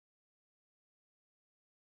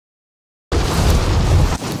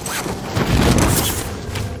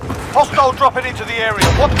Hostile dropping into the area.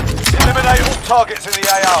 What? Eliminate all targets in the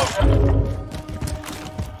AO.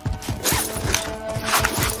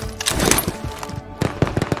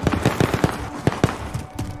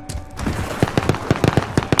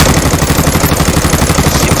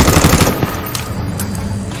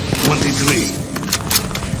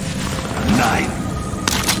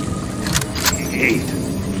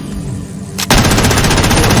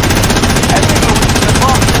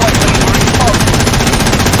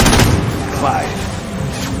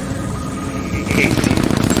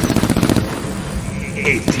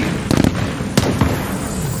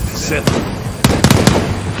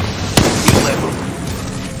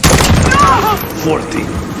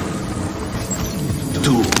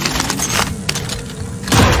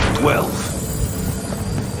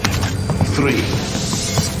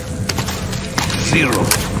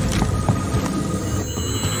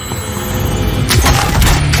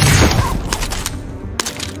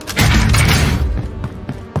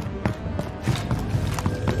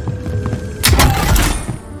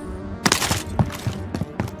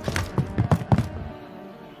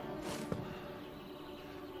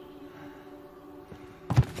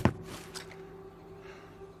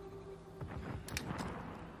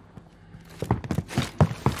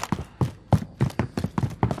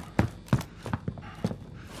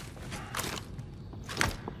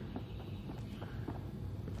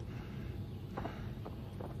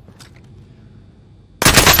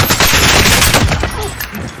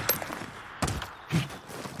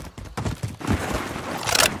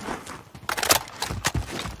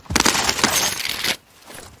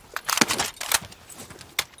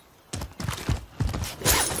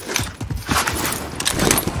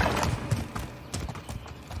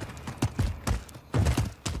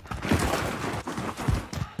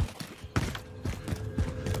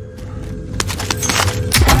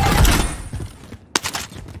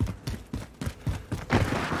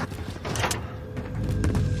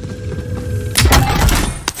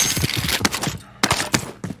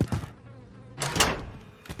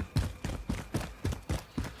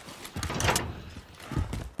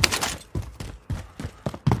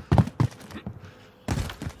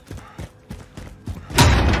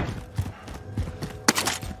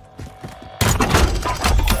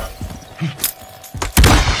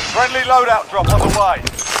 Friendly loadout drop on the way.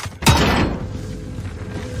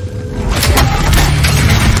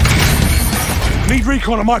 Need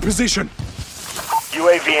recon on my position.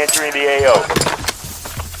 UAV entering the AO.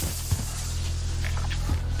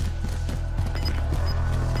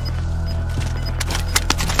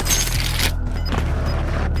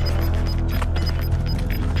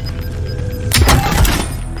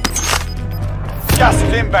 Gas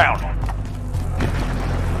is inbound.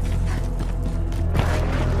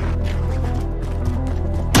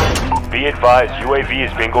 Be advised, UAV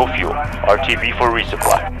is bingo fuel. RTB for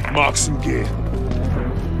resupply. Mark some gear.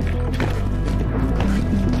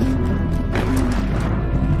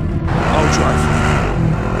 I'll drive.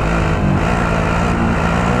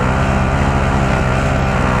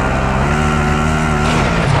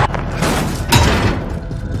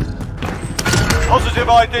 Positive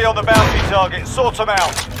ID on the bounty target. Sort them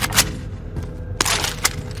out.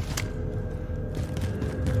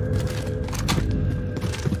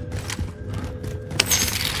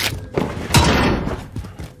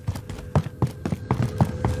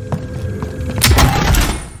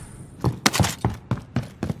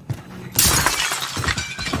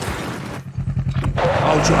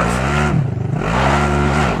 I'll drive.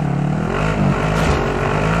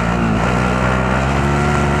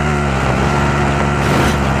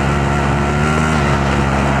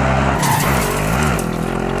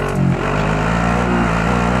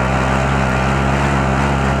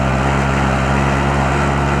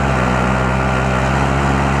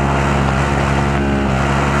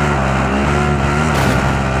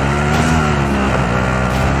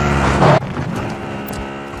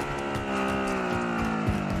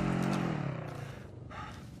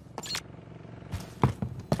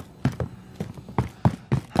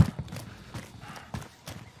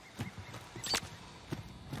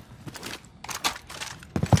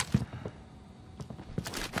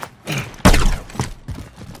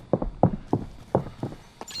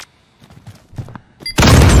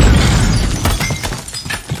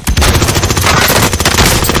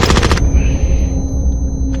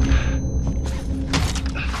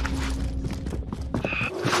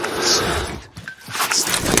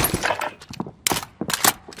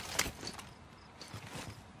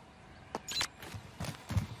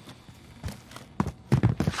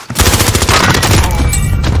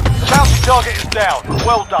 Target is down.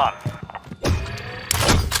 Well done.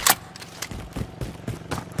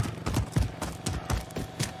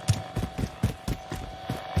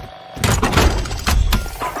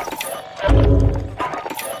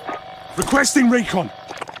 Requesting recon.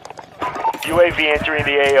 UAV entering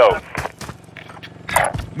the AO.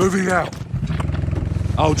 Moving out.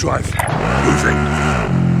 I'll drive. Moving.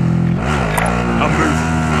 I'm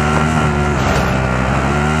moving.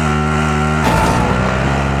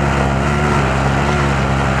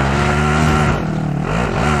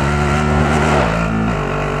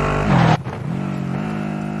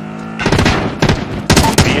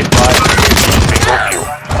 Be advised, bingo fuel.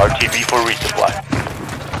 RTB for resupply.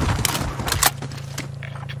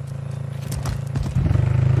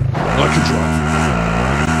 I can drive.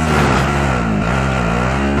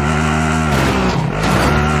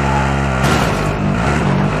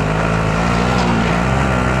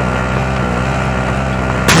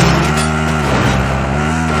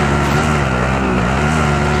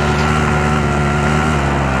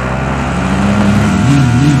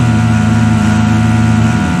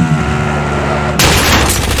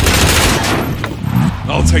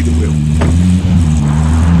 I'll take the wheel.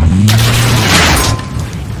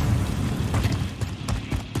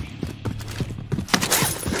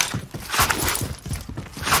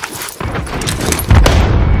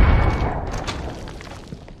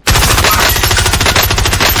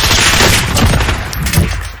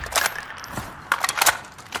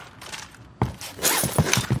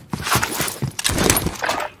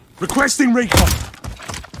 Requesting recon.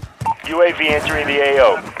 UAV entering the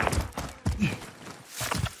AO.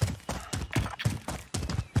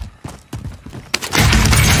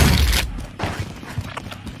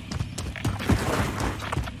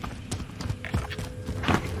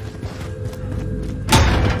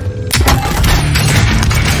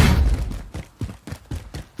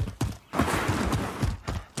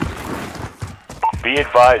 Be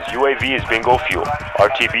advised, UAV is bingo fuel.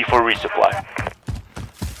 RTB for resupply.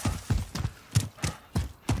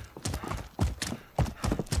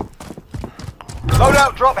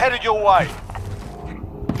 Loadout drop headed your way.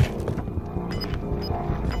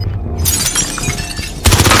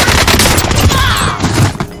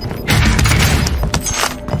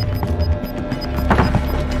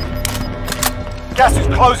 Gas is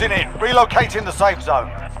closing in. Relocating the safe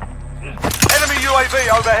zone. Enemy UAV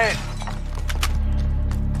overhead.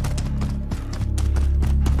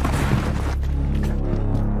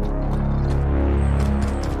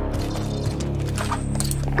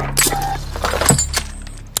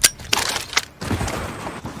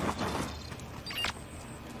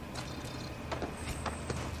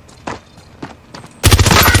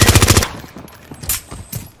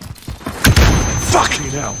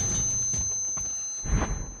 Fucking hell.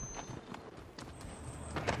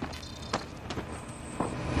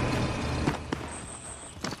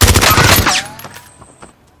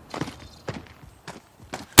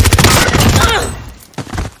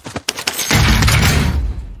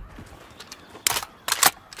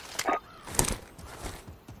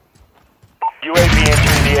 UAV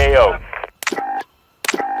entering the AO.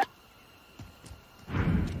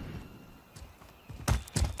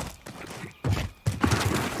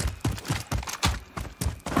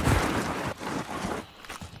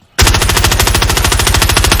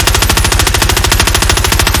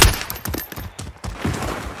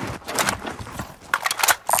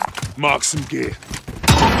 Mark some gear.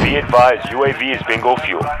 Be advised, UAV is bingo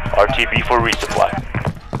fuel. RTB for resupply.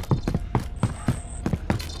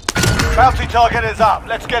 Bounty target is up.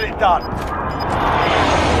 Let's get it done.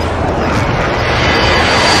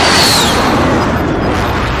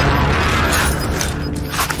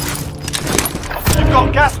 You've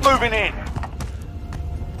got gas moving in.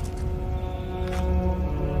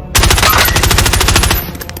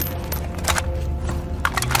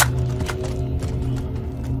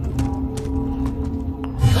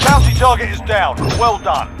 The bounty target is down. Well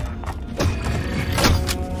done.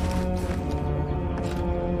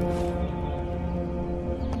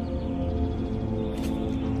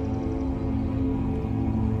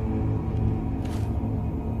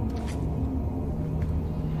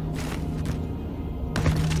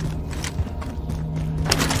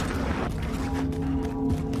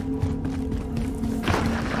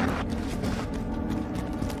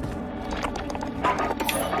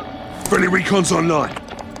 Friendly recon's online.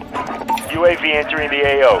 UAV entering the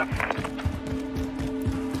AO.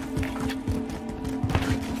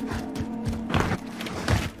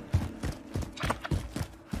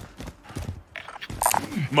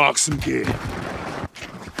 Mark some gear.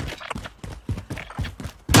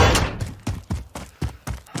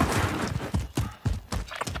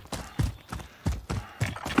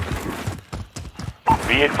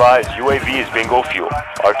 Be advised, UAV is bingo fuel.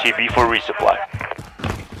 RTB for resupply.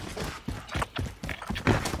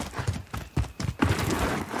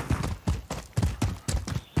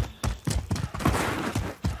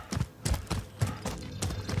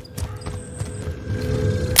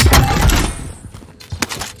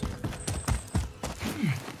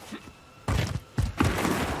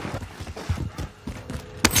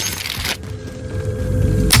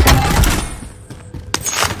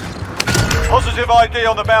 Positive ID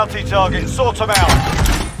on the bounty target. Sort them out.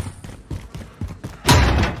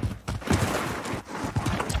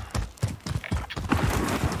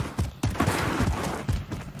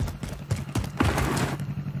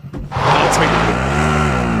 I'll take the wheel.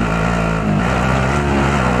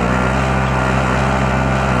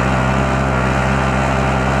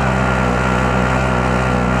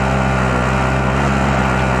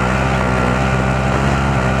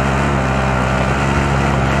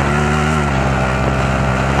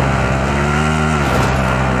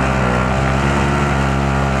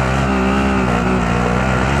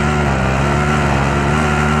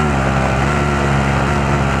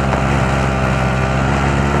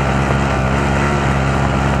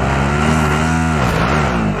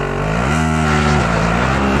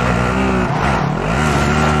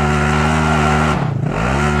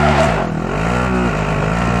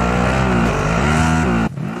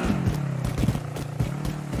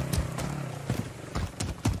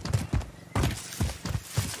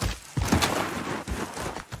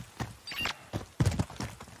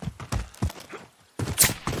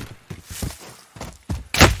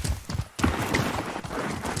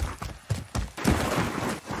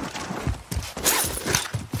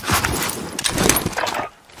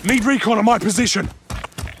 Need recon on my position.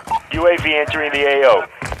 UAV entering the AO.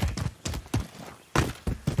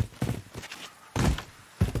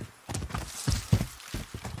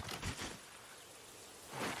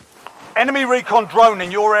 Enemy recon drone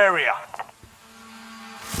in your area.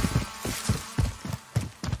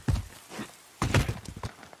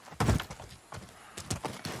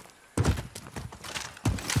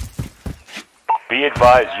 Be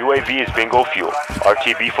advised, UAV is bingo fuel.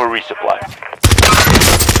 RTB for resupply.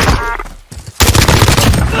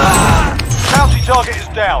 Bounty target is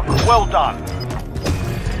down. Well done.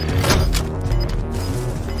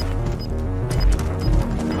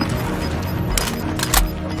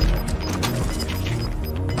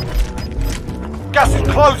 Gas is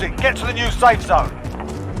closing. Get to the new safe zone.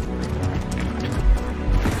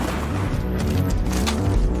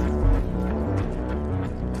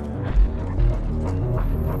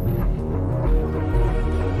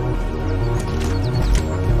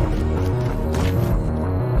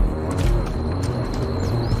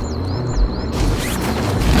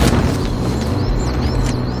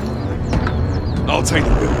 I'll take the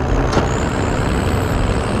wheel.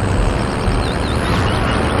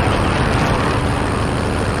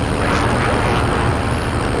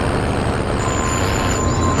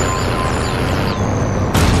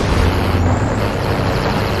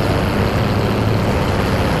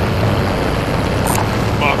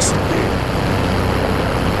 Mark some gear.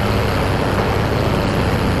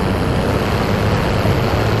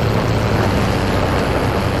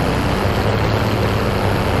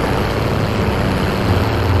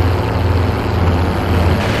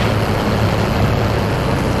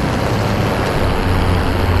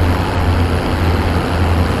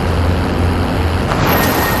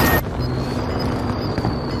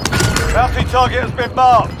 Bounty target has been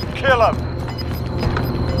marked. Kill him.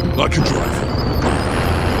 I can drive.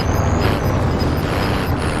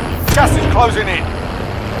 Gas is closing in.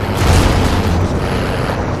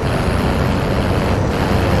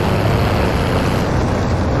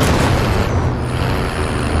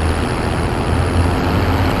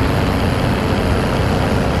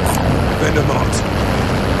 Vendor marked.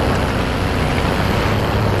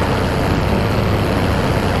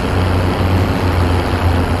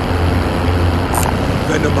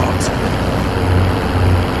 Vendor marked.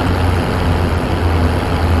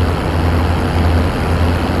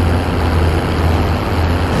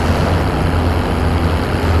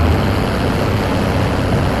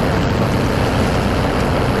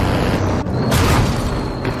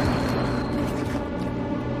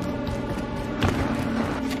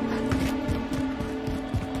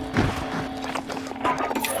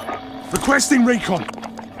 Requesting recon.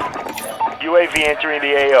 UAV entering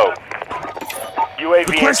the AO. UAV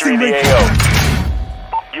Requesting entering the recon.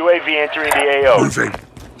 AO. UAV entering the AO. Moving.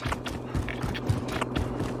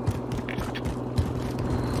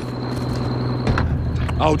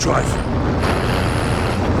 I'll drive.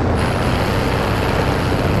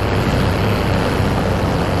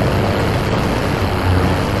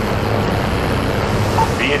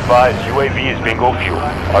 Be advised, UAV is bingo fuel.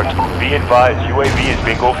 Be advised, UAV is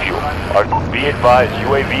bingo fuel. Be advised,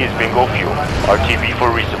 UAV is bingo fuel. RTB for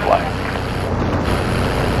resupply.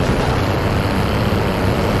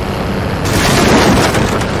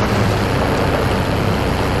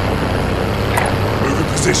 Move in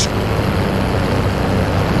position.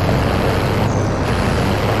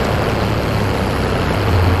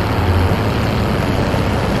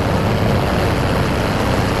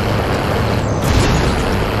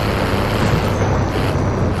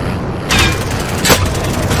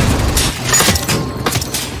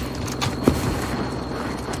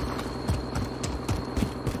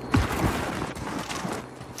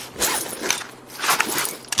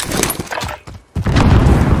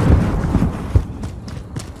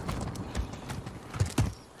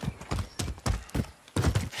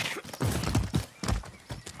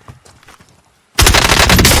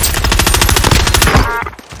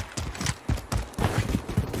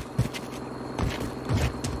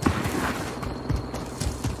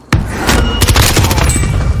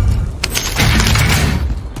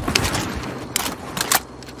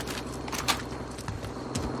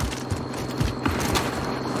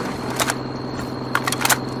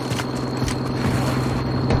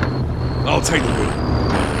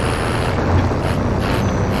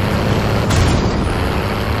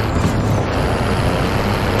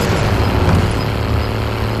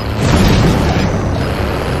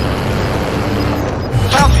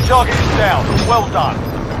 Well done.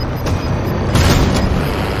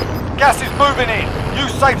 Gas is moving in. New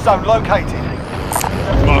safe zone located.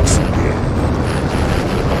 Mark some gear.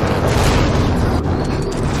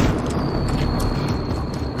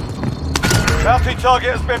 Bounty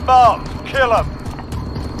target has been marked. Kill him.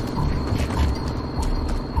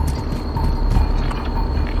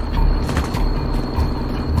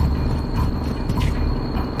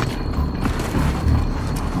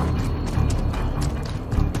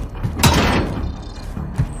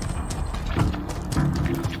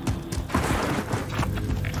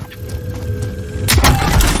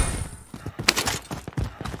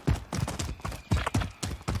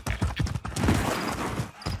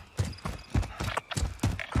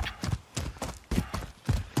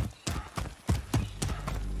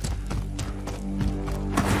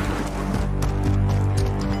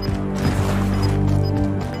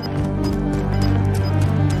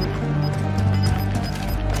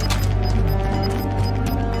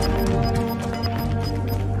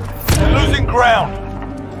 Ground.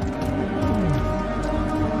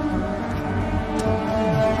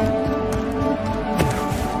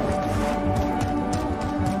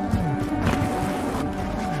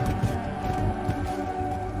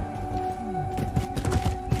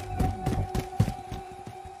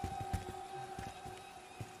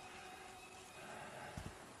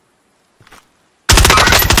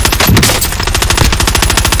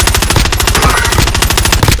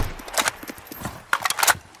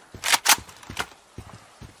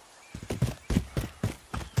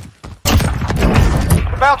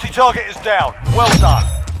 Bounty target is down. Well done.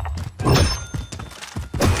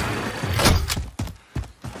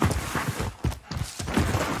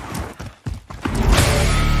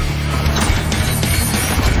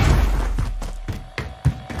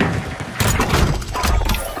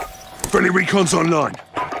 Friendly recon's online.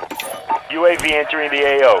 UAV entering the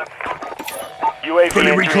AO. UAV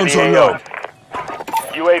Friendly entering recon's the AO. online.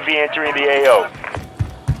 UAV entering the AO.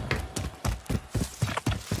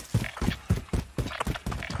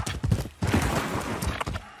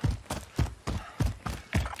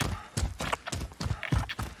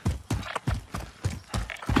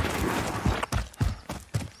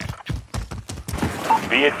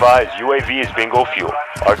 Be advised, UAV is bingo fuel.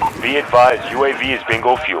 Be advised, UAV is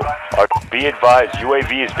bingo fuel. Be advised,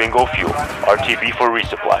 UAV is bingo fuel. RTB for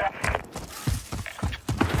resupply.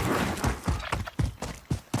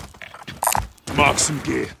 Mark some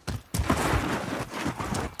gear.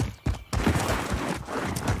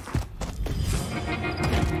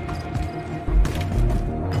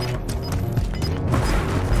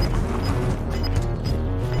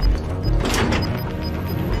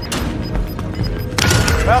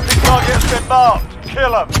 Bounty target has been marked.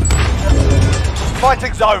 Kill him.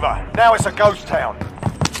 Fighting's over. Now it's a ghost town.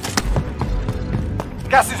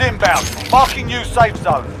 Gas is inbound. Marking new safe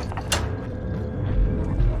zone.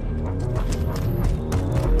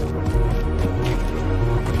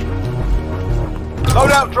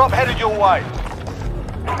 Loadout drop headed your way.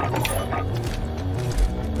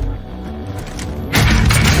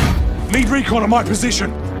 Lead recon on my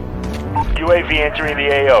position. UAV entering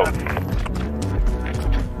the AO.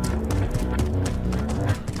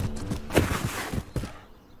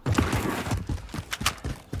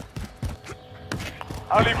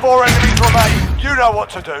 Only 4 enemies remain. You know what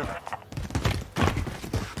to do.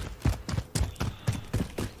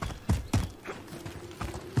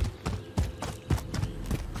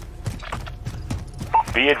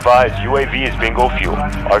 Be advised, UAV is bingo fuel.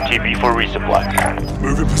 RTB for resupply.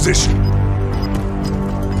 Move in position.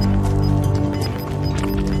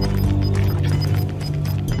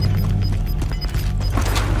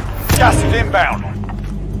 Gas is inbound.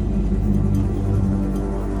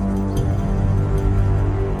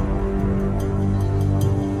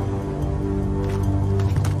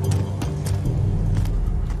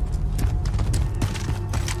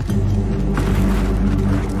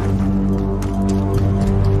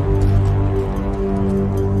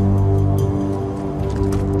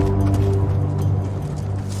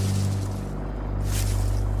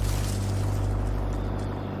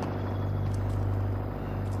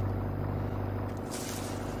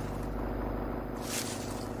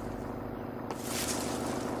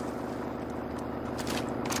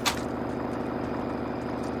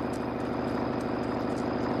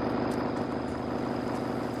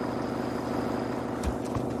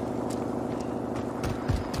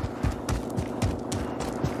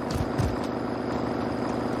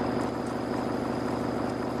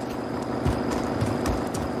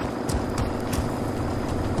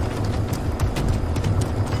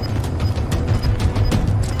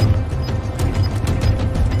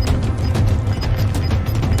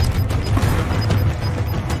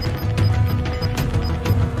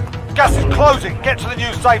 closing. Get to the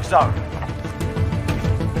new safe zone.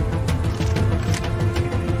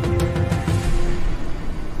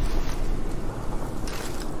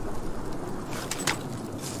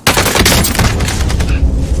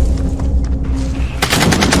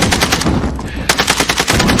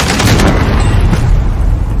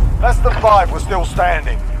 Less than 5 were still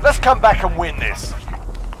standing. Let's come back and win this.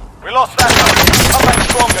 We lost that one. Come back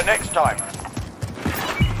stronger next time.